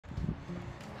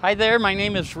Hi there, my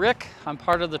name is Rick. I'm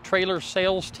part of the trailer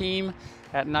sales team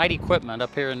at Knight Equipment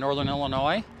up here in Northern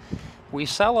Illinois. We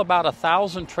sell about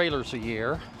 1,000 trailers a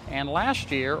year, and last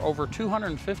year over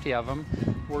 250 of them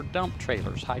were dump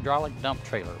trailers, hydraulic dump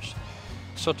trailers.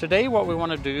 So today what we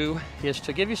want to do is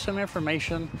to give you some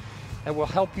information that will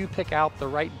help you pick out the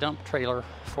right dump trailer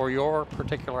for your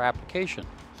particular application.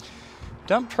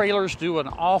 Dump trailers do an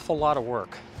awful lot of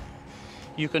work.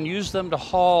 You can use them to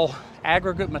haul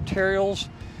aggregate materials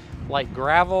like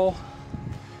gravel,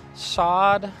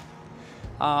 sod,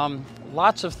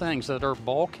 lots of things that are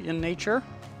bulk in nature.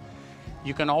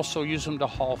 You can also use them to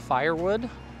haul firewood.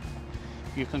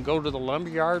 You can go to the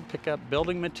lumber yard, pick up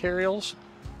building materials.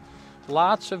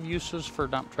 Lots of uses for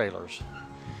dump trailers.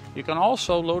 You can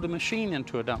also load a machine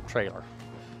into a dump trailer.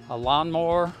 A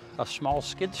lawnmower, a small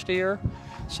skid steer,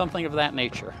 something of that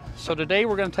nature. So today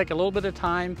we're going to take a little bit of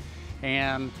time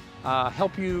and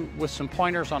help you with some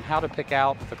pointers on how to pick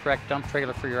out the correct dump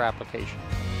trailer for your application.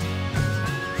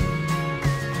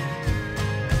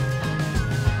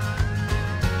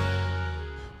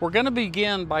 We're going to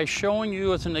begin by showing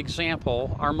you as an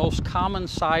example our most common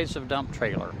size of dump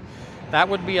trailer. That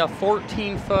would be a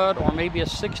 14-foot or maybe a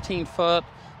 16-foot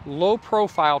low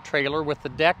profile trailer with the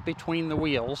deck between the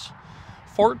wheels,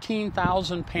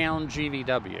 14,000 pound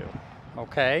GVW,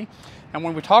 okay? And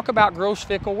when we talk about gross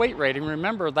vehicle weight rating,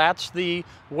 remember that's the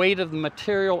weight of the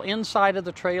material inside of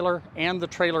the trailer and the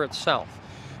trailer itself.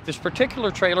 This particular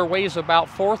trailer weighs about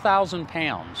 4,000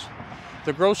 pounds.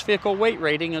 The gross vehicle weight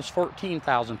rating is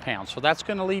 14,000 pounds, so that's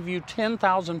going to leave you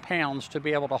 10,000 pounds to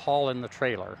be able to haul in the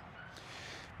trailer.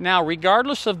 Now,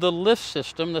 regardless of the lift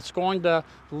system that's going to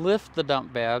lift the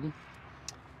dump bed,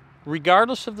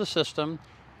 regardless of the system,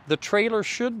 the trailer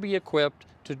should be equipped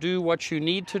to do what you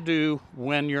need to do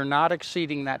when you're not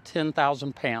exceeding that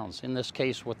 10,000 pounds, in this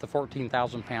case with the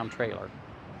 14,000 pound trailer.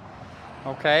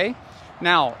 Okay?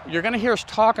 Now, you're going to hear us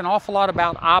talk an awful lot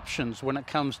about options when it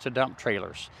comes to dump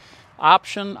trailers.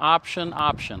 Option, option,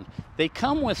 option. They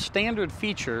come with standard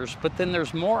features, but then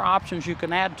there's more options you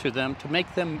can add to them to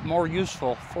make them more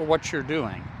useful for what you're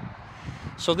doing.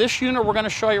 So this unit we're going to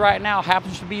show you right now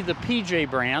happens to be the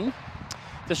PJ brand.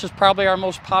 This is probably our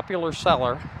most popular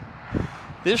seller.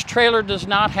 This trailer does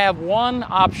not have one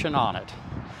option on it.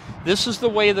 This is the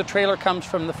way the trailer comes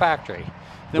from the factory.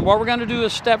 Then what we're going to do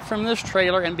is step from this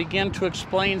trailer and begin to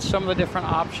explain some of the different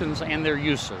options and their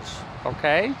uses,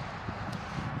 okay?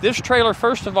 This trailer,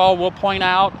 first of all, we'll point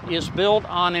out, is built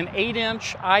on an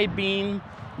 8-inch I-beam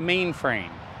mainframe.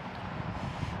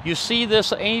 You see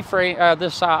this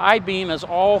I-beam is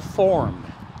all formed.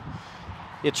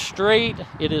 It's straight,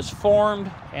 it is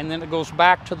formed, and then it goes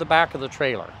back to the back of the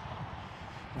trailer.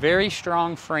 Very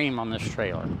strong frame on this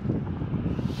trailer.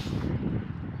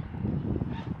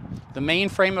 The main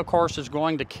frame, of course, is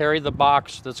going to carry the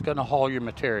box that's going to haul your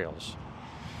materials.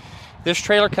 This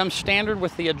trailer comes standard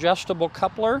with the adjustable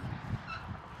coupler.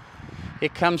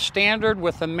 It comes standard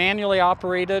with a manually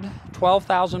operated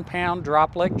 12,000 pound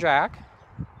drop leg jack.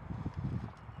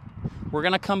 We're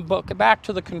going to come back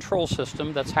to the control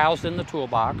system that's housed in the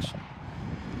toolbox.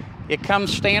 It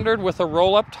comes standard with a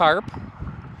roll-up tarp.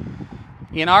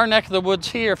 In our neck of the woods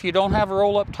here, if you don't have a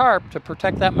roll-up tarp to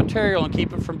protect that material and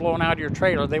keep it from blowing out of your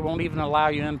trailer, they won't even allow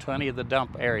you into any of the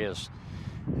dump areas.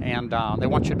 And they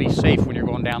want you to be safe when you're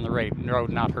going down the road and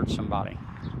not hurt somebody.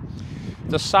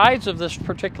 The sides of this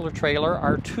particular trailer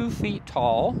are 2 feet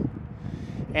tall,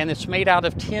 and it's made out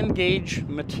of 10-gauge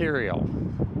material.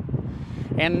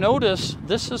 And notice,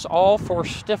 this is all for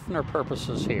stiffener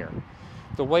purposes here.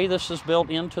 The way this is built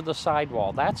into the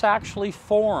sidewall, that's actually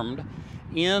formed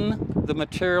in the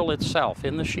material itself,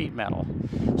 in the sheet metal.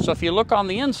 So if you look on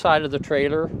the inside of the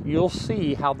trailer, you'll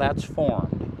see how that's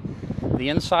formed. The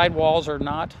inside walls are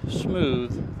not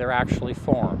smooth, they're actually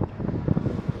formed.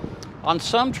 On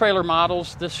some trailer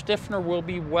models, this stiffener will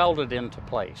be welded into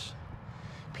place.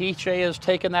 PJ has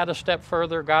taken that a step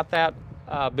further, got that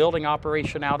building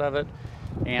operation out of it,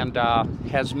 and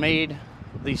has made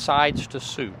the sides to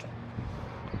suit.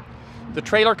 The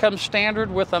trailer comes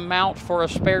standard with a mount for a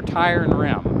spare tire and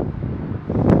rim.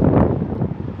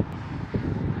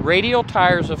 Radial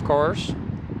tires, of course.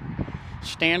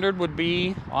 Standard would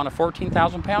be, on a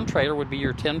 14,000 pound trailer, would be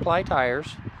your 10-ply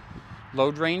tires,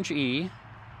 load range E,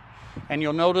 and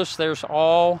you'll notice there's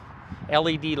all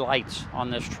LED lights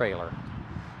on this trailer.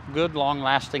 Good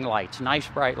long-lasting lights, nice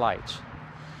bright lights.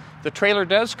 The trailer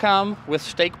does come with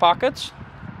stake pockets,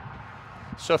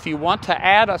 so if you want to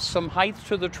add some height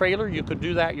to the trailer, you could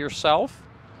do that yourself,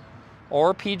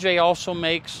 or PJ also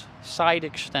makes side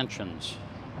extensions.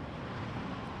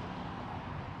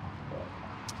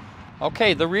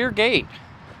 Okay, the rear gate.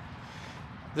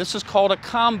 This is called a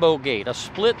combo gate, a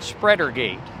split spreader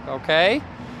gate, okay?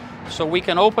 So we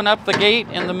can open up the gate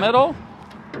in the middle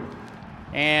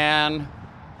and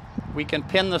we can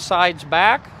pin the sides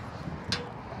back.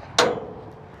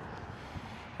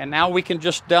 And now we can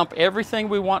just dump everything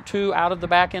we want to out of the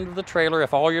back end of the trailer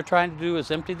if all you're trying to do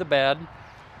is empty the bed,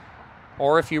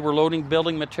 or if you were loading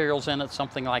building materials in it,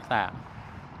 something like that.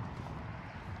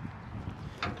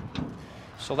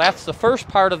 So that's the first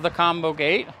part of the combo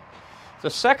gate. The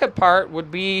second part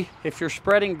would be if you're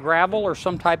spreading gravel or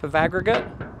some type of aggregate.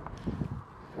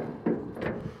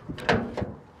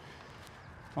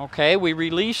 Okay, we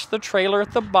release the trailer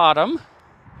at the bottom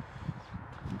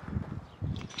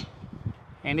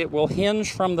and it will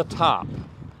hinge from the top.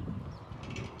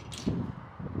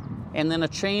 And then a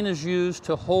chain is used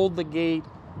to hold the gate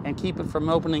and keep it from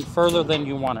opening further than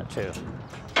you want it to.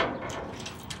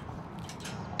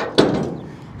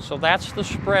 So that's the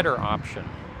spreader option.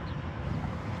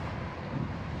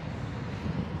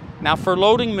 Now for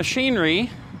loading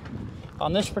machinery,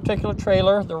 on this particular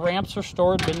trailer, the ramps are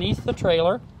stored beneath the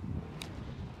trailer.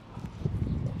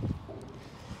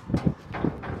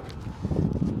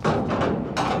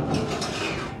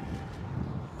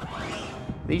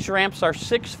 These ramps are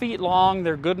 6 feet long,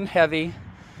 they're good and heavy,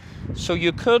 so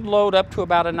you could load up to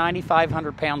about a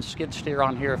 9,500 pound skid steer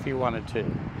on here if you wanted to.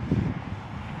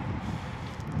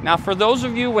 Now for those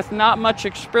of you with not much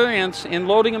experience in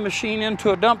loading a machine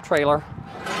into a dump trailer,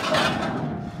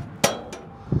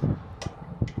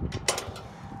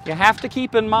 you have to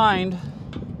keep in mind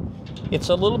it's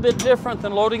a little bit different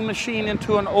than loading a machine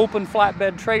into an open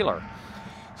flatbed trailer.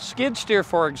 Skid steer,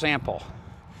 for example,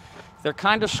 they're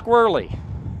kind of squirrely.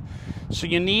 So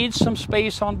you need some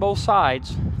space on both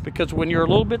sides, because when you're a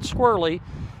little bit squirrely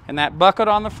and that bucket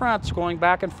on the front's going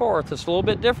back and forth, it's a little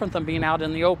bit different than being out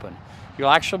in the open. You'll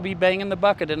actually be banging the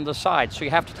bucket into the side, so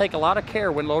you have to take a lot of care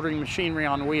when loading machinery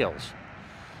on wheels.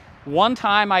 One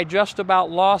time I just about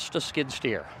lost a skid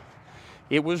steer.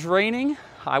 It was raining,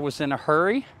 I was in a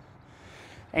hurry,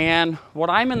 and what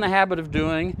I'm in the habit of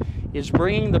doing is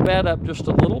bringing the bed up just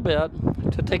a little bit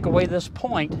to take away this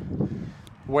point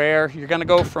where you're going to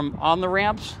go from on the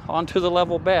ramps onto the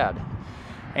level bed.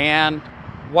 And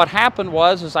what happened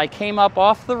was I came up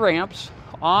off the ramps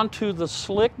onto the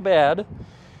slick bed,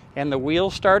 and the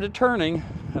wheels started turning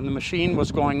and the machine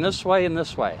was going this way and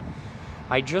this way.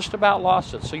 I just about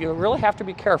lost it, so you really have to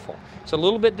be careful. It's a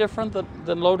little bit different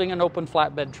than loading an open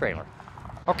flatbed trailer.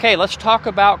 Okay, let's talk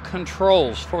about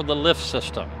controls for the lift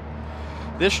system.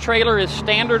 This trailer is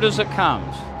standard as it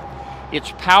comes.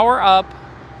 It's power up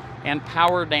and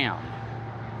power down.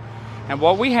 And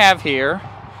what we have here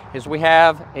is we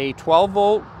have a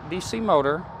 12-volt DC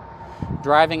motor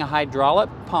driving a hydraulic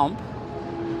pump.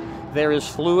 There is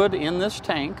fluid in this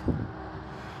tank,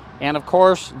 and of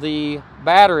course the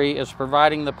battery is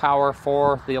providing the power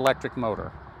for the electric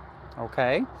motor.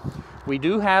 Okay, we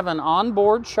do have an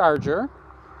onboard charger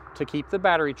to keep the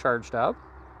battery charged up,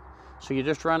 so you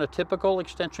just run a typical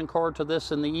extension cord to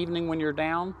this in the evening when you're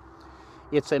down.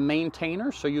 It's a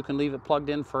maintainer, so you can leave it plugged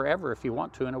in forever if you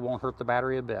want to, and it won't hurt the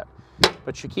battery a bit.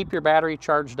 But you keep your battery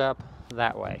charged up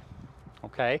that way.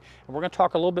 Okay, and we're going to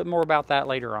talk a little bit more about that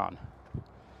later on.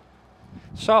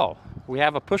 So we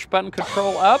have a push button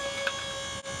control up.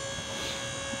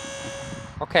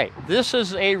 Okay, this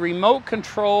is a remote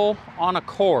control on a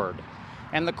cord,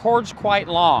 and the cord's quite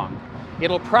long.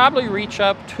 It'll probably reach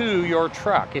up to your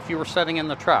truck if you were sitting in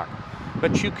the truck,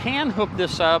 but you can hook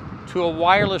this up to a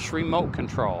wireless remote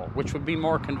control, which would be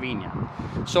more convenient.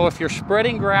 So if you're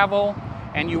spreading gravel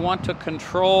and you want to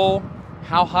control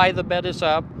how high the bed is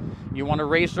up, you want to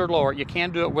raise it or lower it, you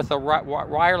can do it with a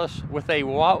wireless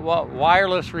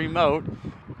remote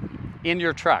in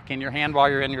your truck, in your hand while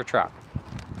you're in your truck.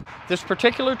 This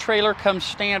particular trailer comes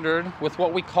standard with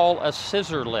what we call a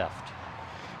scissor lift.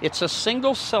 It's a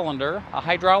single cylinder, a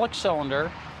hydraulic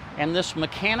cylinder, and this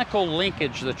mechanical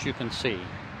linkage that you can see.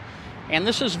 And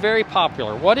this is very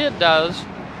popular. What it does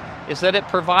is that it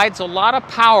provides a lot of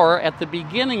power at the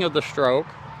beginning of the stroke,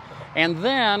 and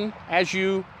then as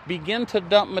you begin to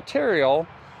dump material,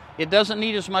 it doesn't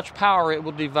need as much power, it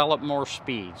will develop more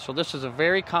speed. So this is a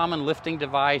very common lifting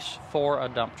device for a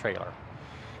dump trailer.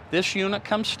 This unit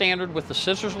comes standard with the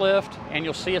scissors lift, and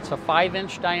you'll see it's a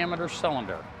 5-inch diameter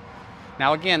cylinder.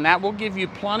 Now again, that will give you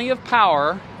plenty of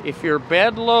power if your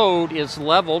bed load is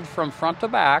leveled from front to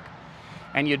back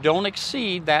and you don't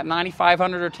exceed that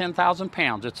 9,500 or 10,000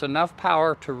 pounds. It's enough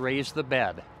power to raise the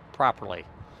bed properly.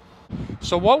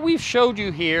 So what we've showed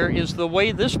you here is the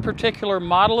way this particular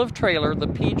model of trailer, the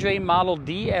PJ Model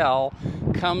DL,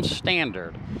 comes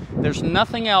standard. There's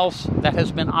nothing else that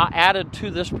has been added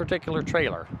to this particular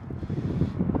trailer.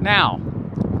 Now,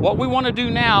 what we want to do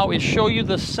now is show you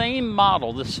the same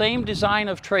model, the same design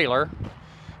of trailer,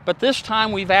 but this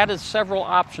time we've added several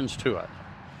options to it.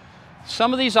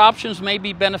 Some of these options may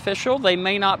be beneficial, they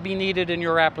may not be needed in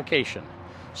your application.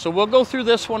 So we'll go through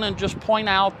this one and just point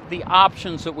out the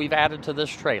options that we've added to this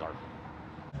trailer.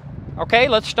 Okay,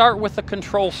 let's start with the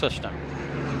control system.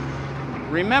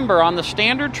 Remember, on the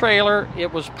standard trailer,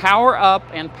 it was power up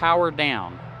and power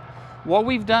down. What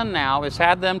we've done now is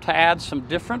had them to add some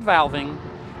different valving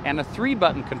and a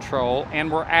 3-button control,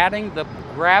 and we're adding the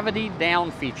gravity down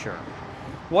feature.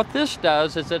 What this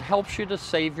does is it helps you to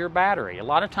save your battery. A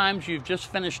lot of times you've just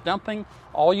finished dumping,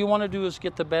 all you want to do is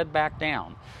get the bed back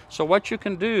down. So what you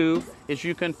can do is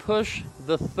you can push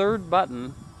the 3rd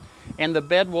button and the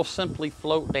bed will simply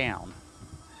float down.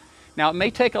 Now it may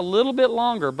take a little bit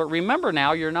longer, but remember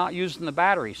now you're not using the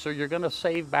battery, so you're going to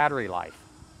save battery life.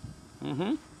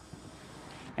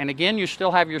 And again, you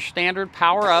still have your standard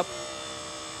power up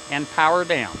and power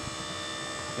down.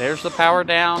 There's the power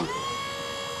down,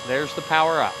 there's the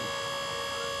power up.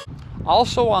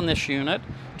 Also on this unit,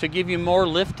 to give you more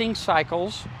lifting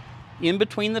cycles in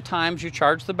between the times you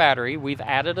charge the battery, we've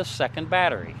added a 2nd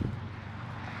battery.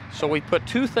 So we put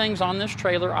 2 things on this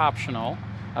trailer optional,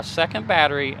 a 2nd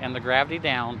battery and the gravity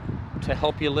down, to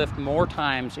help you lift more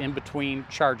times in between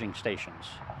charging stations.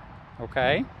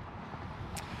 Okay?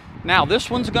 Now this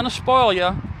one's going to spoil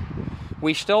you.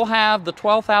 We still have the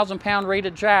 12,000 pound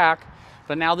rated jack,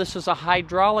 but now this is a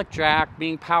hydraulic jack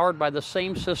being powered by the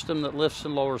same system that lifts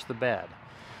and lowers the bed.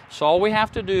 So all we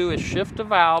have to do is shift the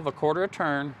valve a 1/4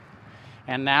 turn,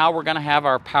 and now we're going to have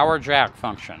our power jack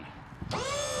function.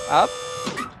 Up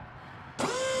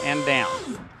and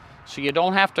down. So you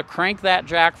don't have to crank that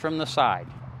jack from the side.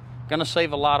 Going to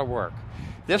save a lot of work.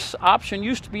 This option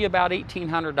used to be about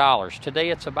 $1,800. Today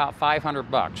it's about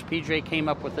 $500. PJ came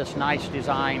up with this nice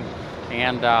design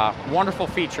and wonderful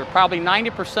feature. Probably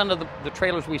 90% of the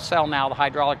trailers we sell now, the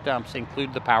hydraulic dumps,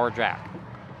 include the power jack.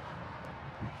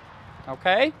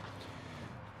 Okay?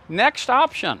 Next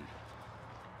option.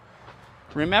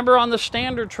 Remember, on the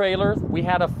standard trailer, we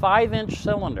had a 5-inch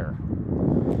cylinder.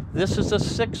 This is a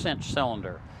 6-inch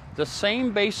cylinder. The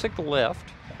same basic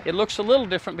lift. It looks a little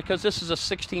different because this is a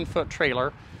 16-foot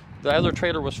trailer. The other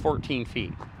trailer was 14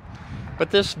 feet.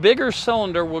 But this bigger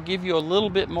cylinder will give you a little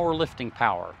bit more lifting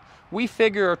power. We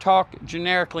figure or talk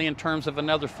generically in terms of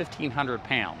another 1,500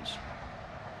 pounds.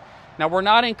 Now, we're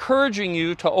not encouraging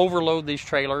you to overload these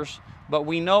trailers, but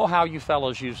we know how you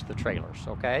fellows use the trailers,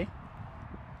 okay?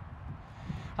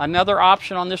 Another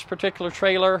option on this particular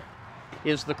trailer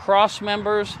is the cross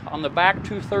members on the back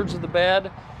 2/3 of the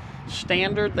bed.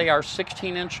 Standard, they are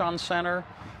 16-inch on center.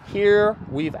 Here,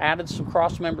 we've added some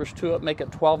cross members to it, make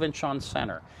it 12-inch on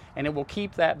center. And it will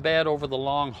keep that bed over the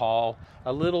long haul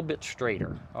a little bit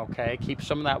straighter, okay? Keep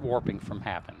some of that warping from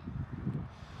happening.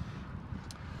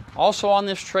 Also on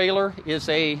this trailer is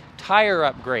a tire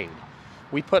upgrade.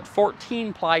 We put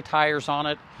 14-ply tires on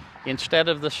it instead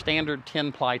of the standard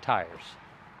 10-ply tires.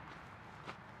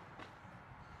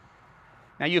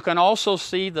 Now you can also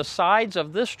see the sides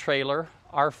of this trailer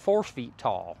are 4 feet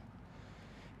tall.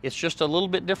 It's just a little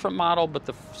bit different model, but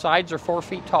the sides are 4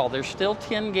 feet tall. They're still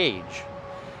 10 gauge.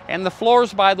 And the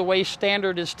floors, by the way,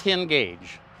 standard is 10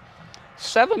 gauge.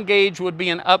 7 gauge would be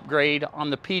an upgrade on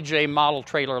the PJ model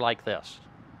trailer like this.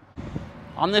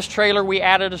 On this trailer, we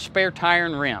added a spare tire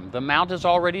and rim. The mount is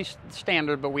already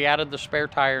standard, but we added the spare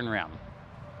tire and rim.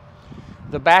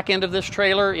 The back end of this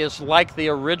trailer is like the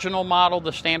original model.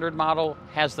 The standard model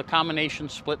has the combination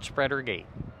split spreader gate.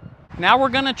 Now we're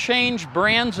going to change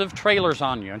brands of trailers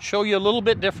on you and show you a little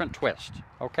bit different twist,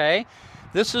 okay?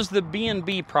 This is the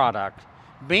B&B product.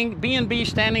 B&B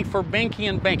standing for Benke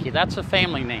and Benke. That's a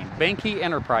family name, Benke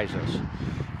Enterprises.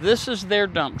 This is their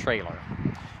dump trailer.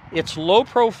 It's low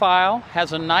profile,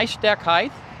 has a nice deck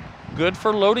height, good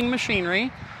for loading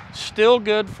machinery, still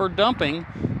good for dumping.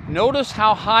 Notice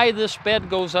how high this bed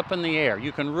goes up in the air.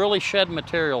 You can really shed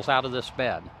materials out of this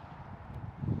bed.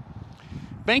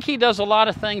 Benke does a lot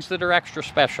of things that are extra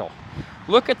special.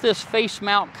 Look at this face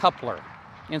mount coupler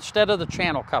instead of the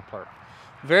channel coupler.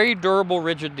 Very durable,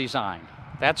 rigid design.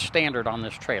 That's standard on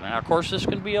this trailer. Now, of course, this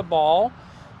can be a ball,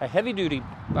 a heavy-duty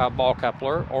ball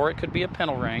coupler, or it could be a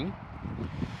pintle ring.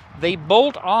 They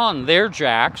bolt on their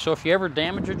jack, so if you ever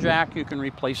damage a jack, you can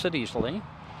replace it easily.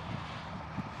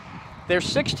 Their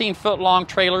 16-foot long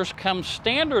trailers come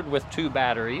standard with 2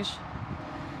 batteries,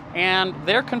 and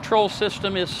their control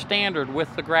system is standard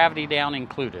with the gravity down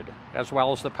included, as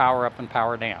well as the power up and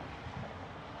power down.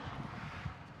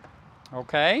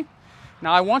 Okay?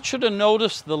 Now I want you to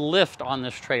notice the lift on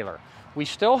this trailer. We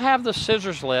still have the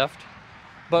scissors lift,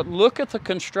 But look at the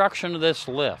construction of this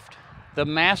lift. The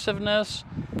massiveness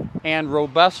and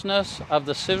robustness of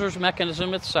the scissors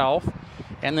mechanism itself,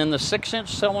 and then the 6-inch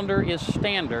cylinder is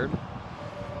standard.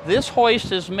 This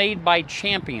hoist is made by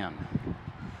Champion,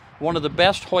 one of the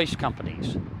best hoist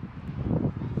companies.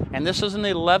 And this is an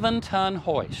 11-ton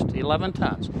hoist, 11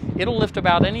 tons. It'll lift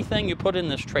about anything you put in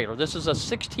this trailer. This is a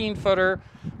 16-footer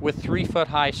with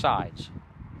 3-foot-high sides.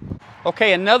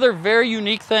 Okay, another very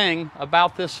unique thing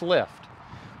about this lift.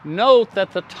 Note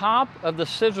that the top of the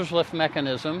scissors lift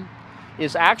mechanism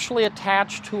is actually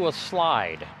attached to a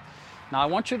slide. Now I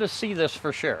want you to see this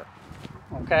for sure,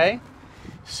 okay?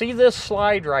 See this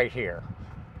slide right here.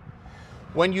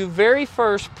 When you very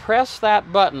first press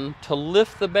that button to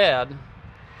lift the bed,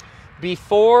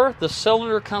 before the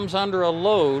cylinder comes under a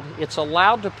load, it's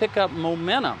allowed to pick up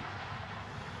momentum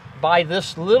by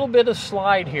this little bit of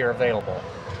slide here available.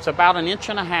 It's about 1.5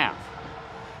 inches.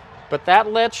 But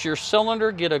that lets your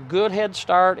cylinder get a good head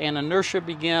start and inertia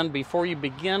begin before you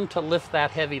begin to lift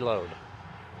that heavy load.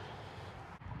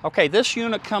 Okay, this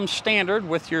unit comes standard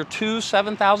with your 2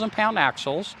 7,000-pound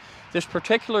axles. This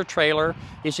particular trailer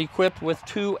is equipped with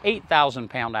 2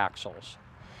 8,000-pound axles.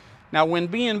 Now when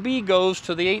B&B goes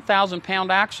to the 8,000-pound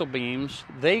axle beams,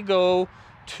 they go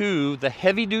to the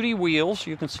heavy-duty wheels.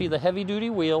 You can see the heavy-duty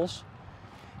wheels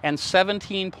and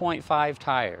 17.5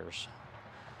 tires.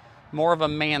 More of a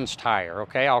man's tire,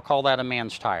 okay? I'll call that a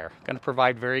man's tire. Going to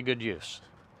provide very good use.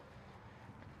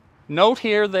 Note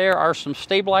here there are some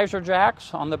stabilizer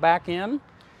jacks on the back end.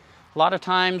 A lot of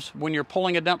times when you're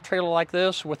pulling a dump trailer like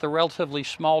this with a relatively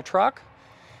small truck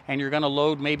and you're going to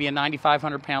load maybe a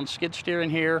 9,500-pound skid steer in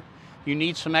here, you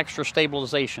need some extra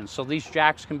stabilization. So these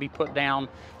jacks can be put down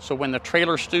so when the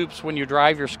trailer stoops, when you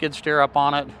drive your skid steer up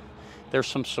on it, there's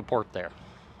some support there.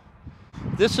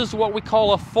 This is what we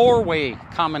call a 4-way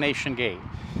combination gate.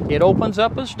 It opens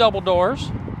up as double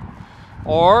doors,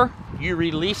 or you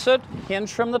release it,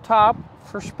 hinge from the top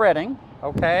for spreading,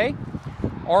 okay?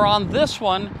 Or on this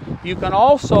one, you can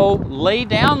also lay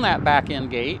down that back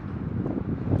end gate.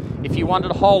 If you wanted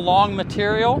to haul long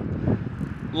material,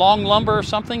 long lumber or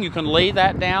something, you can lay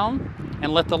that down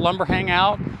and let the lumber hang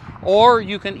out, or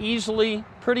you can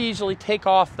pretty easily take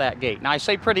off that gate. Now I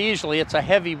say pretty easily, it's a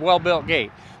heavy, well-built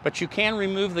gate, but you can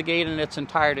remove the gate in its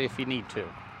entirety if you need to.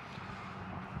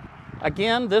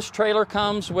 Again, this trailer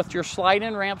comes with your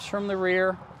slide-in ramps from the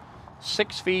rear,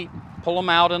 6 feet, pull them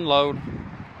out and load.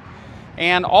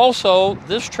 And also,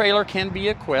 this trailer can be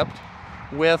equipped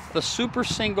with the super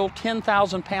single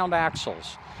 10,000-pound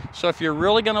axles. So if you're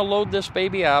really going to load this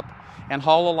baby up and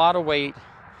haul a lot of weight,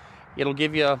 it'll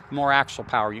give you more axle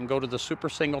power. You can go to the super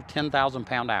single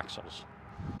 10,000-pound axles.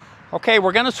 Okay,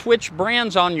 we're going to switch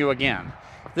brands on you again.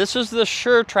 This is the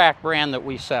SureTrack brand that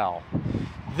we sell.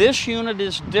 This unit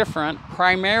is different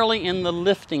primarily in the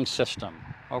lifting system,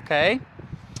 okay?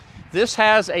 This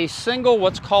has a single,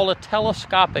 what's called a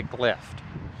telescopic lift.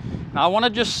 Now I want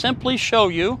to just simply show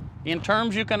you, in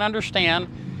terms you can understand,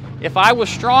 if I was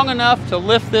strong enough to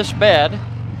lift this bed,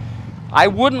 I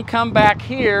wouldn't come back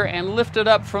here and lift it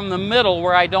up from the middle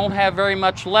where I don't have very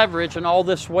much leverage and all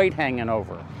this weight hanging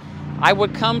over. I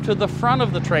would come to the front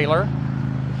of the trailer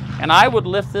and I would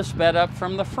lift this bed up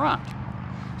from the front.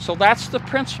 So that's the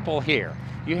principle here.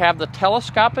 You have the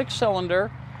telescopic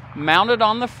cylinder mounted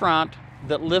on the front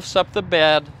that lifts up the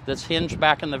bed that's hinged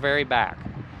back in the very back.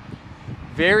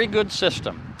 Very good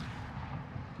system.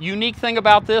 Unique thing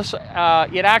about this,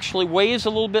 it actually weighs a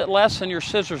little bit less than your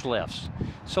scissors lifts.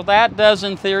 So that does,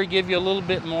 in theory, give you a little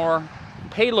bit more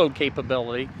payload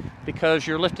capability because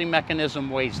your lifting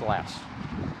mechanism weighs less.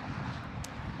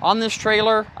 On this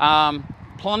trailer,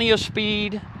 plenty of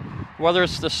speed, whether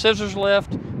it's the scissors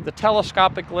lift, the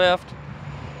telescopic lift,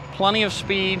 plenty of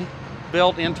speed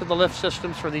built into the lift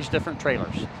systems for these different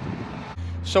trailers.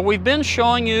 So we've been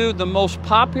showing you the most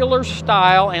popular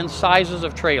style and sizes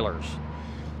of trailers.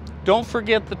 Don't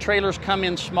forget the trailers come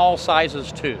in small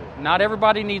sizes too. Not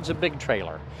everybody needs a big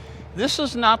trailer. This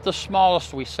is not the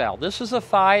smallest we sell. This is a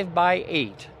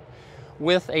 5x8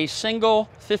 with a single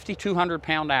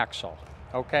 5,200-pound axle,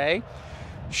 okay?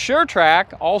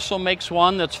 SureTrack also makes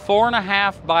one that's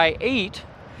 4.5x8,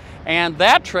 and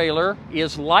that trailer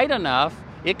is light enough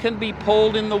it can be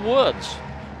pulled in the woods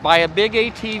by a big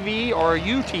ATV or a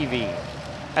UTV.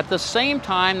 At the same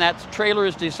time, that trailer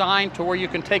is designed to where you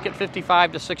can take it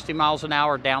 55 to 60 miles an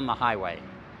hour down the highway.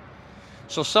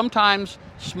 So sometimes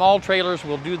small trailers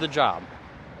will do the job.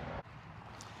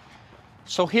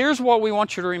 So here's what we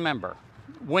want you to remember.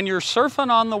 When you're surfing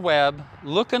on the web,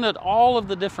 looking at all of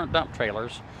the different dump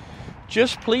trailers,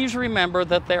 Just please remember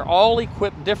that they're all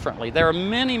equipped differently. There are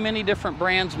many, many different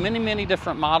brands, many, many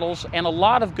different models, and a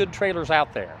lot of good trailers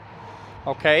out there.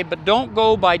 Okay, but don't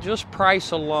go by just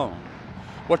price alone.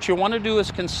 What you want to do is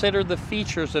consider the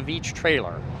features of each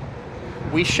trailer.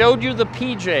 We showed you the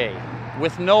PJ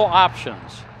with no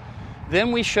options.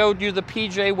 Then we showed you the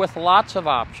PJ with lots of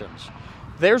options.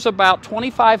 There's about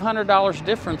 $2,500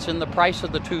 difference in the price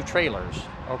of the two trailers,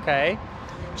 okay?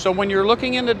 So when you're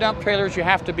looking into dump trailers, you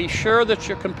have to be sure that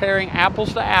you're comparing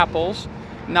apples to apples.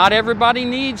 Not everybody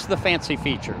needs the fancy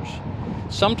features.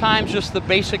 Sometimes just the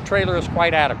basic trailer is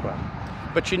quite adequate.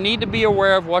 But you need to be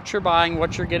aware of what you're buying,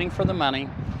 what you're getting for the money.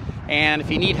 And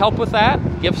if you need help with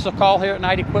that, give us a call here at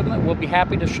Knight Equipment. We'll be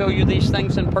happy to show you these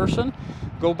things in person.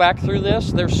 Go back through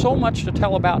this. There's so much to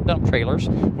tell about dump trailers.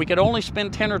 We could only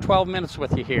spend 10 or 12 minutes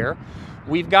with you here.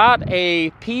 We've got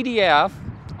a PDF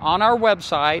on our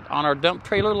website, on our dump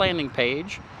trailer landing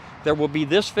page. There will be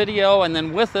this video, and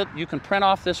then with it, you can print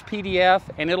off this PDF,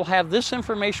 and it'll have this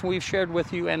information we've shared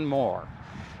with you and more.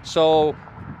 So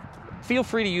feel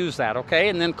free to use that, okay?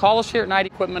 And then call us here at Knight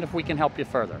Equipment if we can help you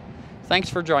further. Thanks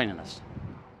for joining us.